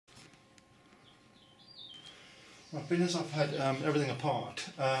Well, being as I've had everything apart,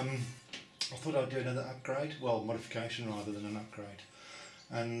 I thought I'd do another upgrade, well, modification rather than an upgrade,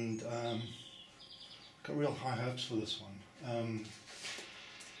 and got real high hopes for this one.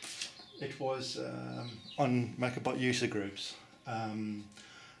 It was on MakerBot user groups, and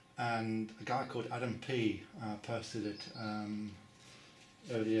a guy called Adam P posted it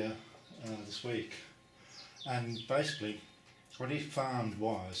earlier this week, and basically what he found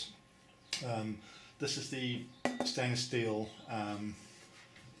was this is the stainless steel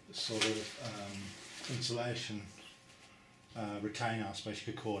sort of insulation retainer, I suppose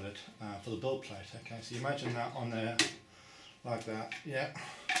you could call it, for the build plate. Okay, so you imagine that on there like that, yeah,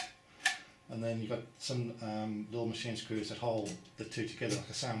 and then you've got some little machine screws that hold the two together like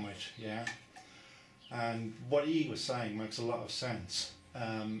a sandwich, yeah. And what he was saying makes a lot of sense,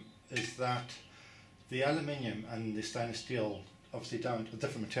 is that the aluminium and the stainless steel obviously don't,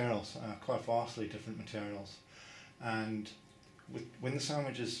 different materials, quite vastly different materials, and when the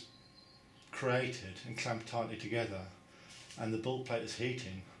sandwich is created and clamped tightly together and the build plate is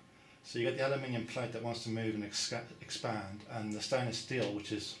heating, so you get the aluminium plate that wants to move and expand, and the stainless steel,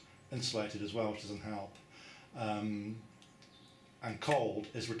 which is insulated as well, which doesn't help, and cold,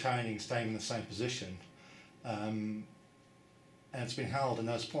 is retaining, staying in the same position, and it's been held in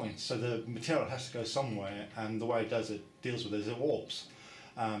those points. So the material has to go somewhere, and the way it deals with it is it warps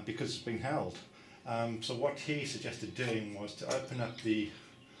because it's been held. So what he suggested doing was to open up the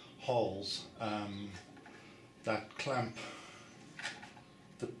holes that clamp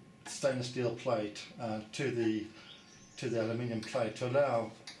the stainless steel plate to the aluminium plate to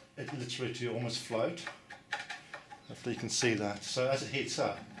allow it literally to almost float. Hopefully you can see that. So as it heats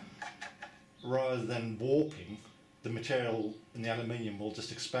up, rather than warping, the material in the aluminium will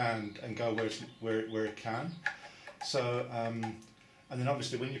just expand and go where it can. So and then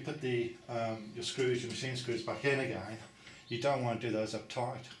obviously when you put the your screws, your machine screws back in again, you don't want to do those up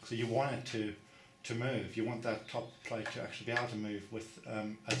tight. So you want it to move. You want that top plate to actually be able to move with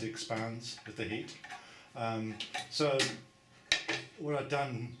as it expands with the heat. So what I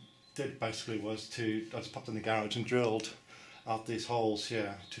did basically was I just popped in the garage and drilled out these holes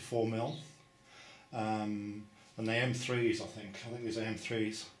here to 4mm. And they're M3s, I think these are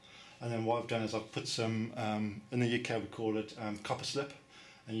M3s. And then what I've done is I've put some, in the UK we call it copper slip,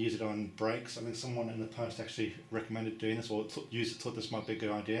 and use it on brakes. I think someone in the post actually recommended doing this, or thought this might be a good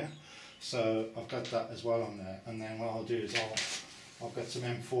idea. So I've got that as well on there. And then what I'll do is I've got some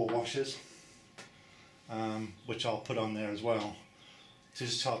M4 washers, which I'll put on there as well, to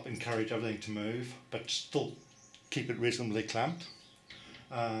just help encourage everything to move, but still keep it reasonably clamped.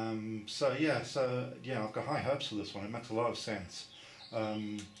 So yeah, I've got high hopes for this one. It makes a lot of sense.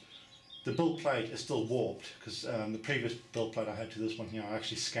 The build plate is still warped because the previous build plate I had to this one here, I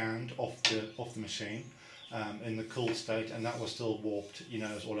actually scanned off the machine in the cool state, and that was still warped. You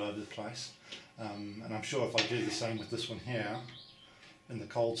know, it was all over the place. And I'm sure if I do the same with this one here in the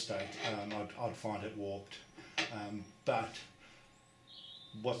cold state, I'd find it warped. But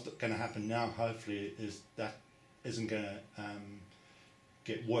what's going to happen now, hopefully, is that isn't going to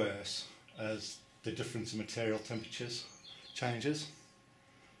get worse as the difference in material temperatures changes.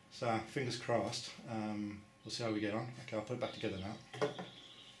 So fingers crossed. We'll see how we get on. Okay, I'll put it back together now.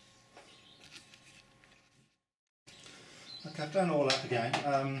 Okay, I've done all that again.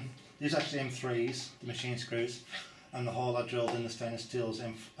 These are actually M3s, the machine screws, and the hole I drilled in the stainless steel is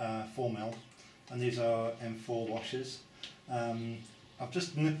 4mm, and these are M4 washers. I've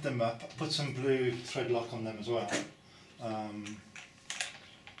just nipped them up, put some blue thread lock on them as well.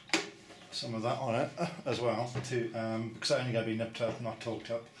 Some of that on it as well, because they're only going to be nipped up, not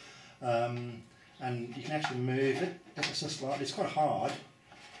torqued up. And you can actually move it ever so slightly. It's quite hard,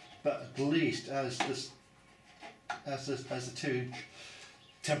 but at least as the two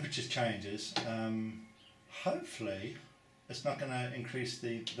temperatures changes, hopefully it's not going to increase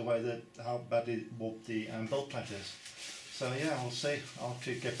the way that how badly warped the build plate is. So yeah, we'll see. I'll have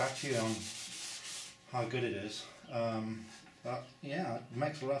to get back to you on how good it is. But yeah, it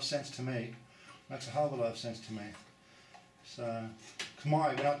makes a lot of sense to me. Makes a hell of a lot of sense to me. So, when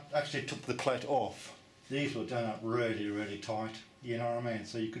I actually took the plate off, these were done up really, really tight. You know what I mean?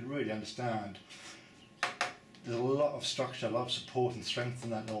 So you could really understand. There's a lot of structure, a lot of support and strength in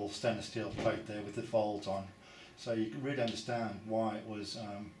that little stainless steel plate there with the folds on. So you can really understand why it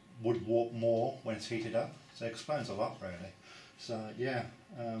would warp more when it's heated up. So it explains a lot, really. So yeah,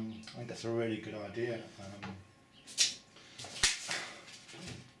 I think that's a really good idea.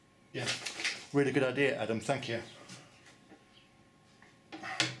 Yeah, really good idea, Adam, thank you.